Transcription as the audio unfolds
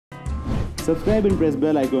Subscribe and press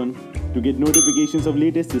bell icon to get notifications of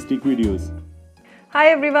latest SysTech videos. Hi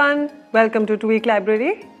everyone, welcome to Tweak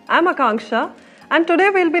Library. I'm Akanksha and today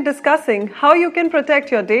we'll be discussing how you can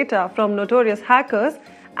protect your data from notorious hackers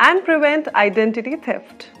and prevent identity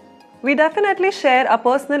theft. We definitely share our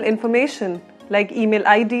personal information like email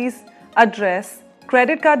IDs, address,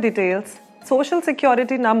 credit card details, social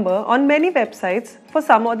security number on many websites for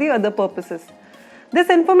some or the other purposes. This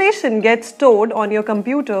information gets stored on your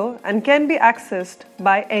computer and can be accessed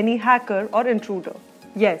by any hacker or intruder.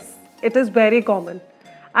 Yes, it is very common.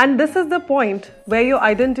 And this is the point where your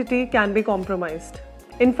identity can be compromised.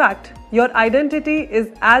 In fact, your identity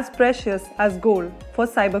is as precious as gold for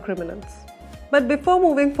cybercriminals. But before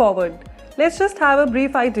moving forward, let's just have a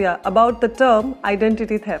brief idea about the term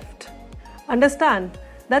identity theft. Understand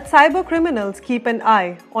that cybercriminals keep an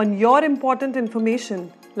eye on your important information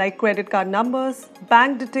like credit card numbers,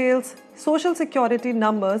 bank details, social security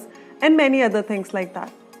numbers, and many other things like that.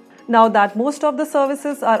 Now that most of the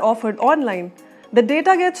services are offered online, the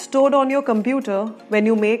data gets stored on your computer when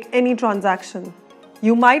you make any transaction.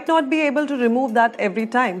 You might not be able to remove that every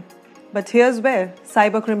time, but here's where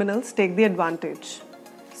cybercriminals take the advantage.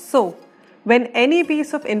 So, when any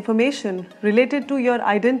piece of information related to your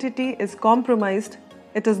identity is compromised,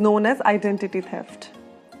 it is known as identity theft.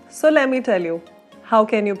 So let me tell you, how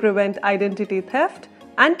can you prevent identity theft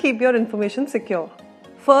and keep your information secure?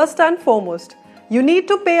 First and foremost, you need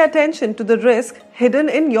to pay attention to the risk hidden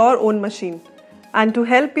in your own machine. And to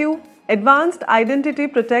help you, Advanced Identity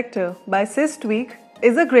Protector by SysTweak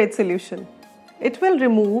is a great solution. It will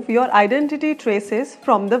remove your identity traces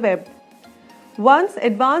from the web. Once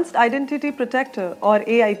Advanced Identity Protector or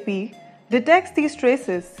AIP detects these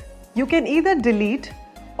traces, you can either delete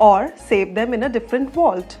or save them in a different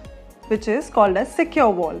vault, which is called as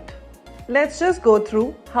Secure Vault. Let's just go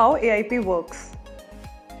through how AIP works.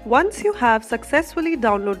 Once you have successfully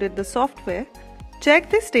downloaded the software, check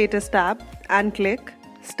the Status tab and click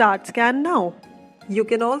Start Scan Now. You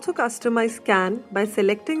can also customize scan by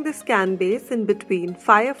selecting the scan base in between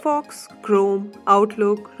Firefox, Chrome,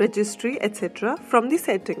 Outlook, Registry, etc. from the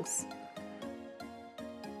settings.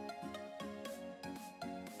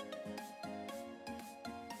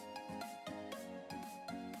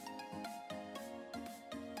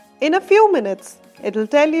 In a few minutes, it will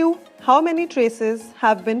tell you how many traces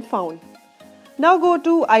have been found. Now go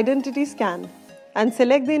to Identity Scan and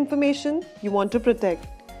select the information you want to protect.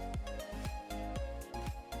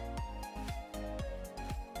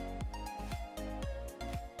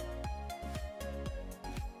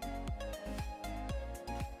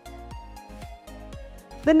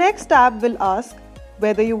 The next tab will ask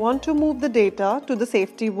whether you want to move the data to the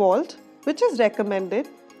safety vault, which is recommended,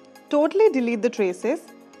 totally delete the traces,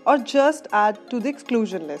 or just add to the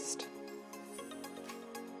exclusion list.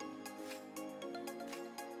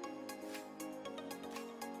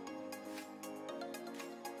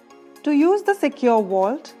 To use the Secure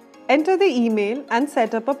Vault, enter the email and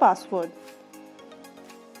set up a password.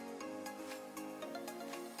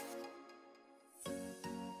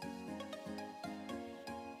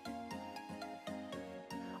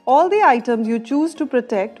 All the items you choose to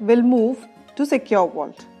protect will move to Secure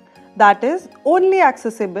Vault. That is only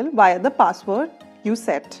accessible via the password you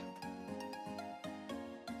set.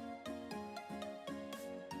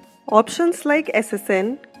 Options like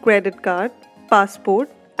SSN, credit card, passport,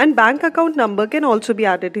 and bank account number can also be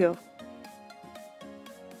added here.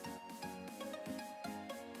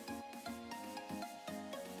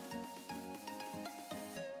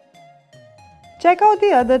 Check out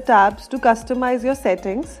the other tabs to customize your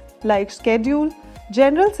settings like Schedule,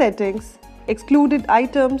 General Settings, Excluded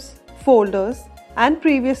Items, Folders, and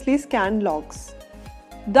previously scanned logs.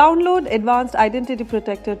 Download Advanced Identity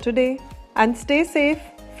Protector today and stay safe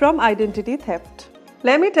from identity theft.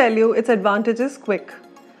 Let me tell you its advantages quick.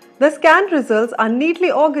 The scanned results are neatly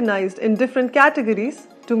organized in different categories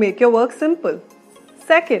to make your work simple.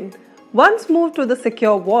 Second, once moved to the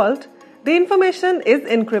Secure Vault, the information is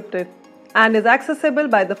encrypted and is accessible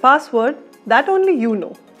by the password that only you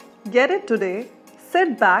know. Get it today,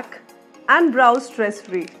 sit back, and browse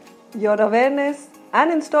stress-free. Your awareness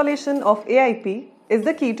and installation of AIP is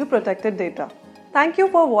the key to protected data. Thank you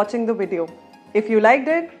for watching the video. If you liked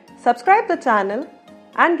it, subscribe the channel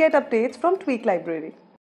and get updates from Tweak Library.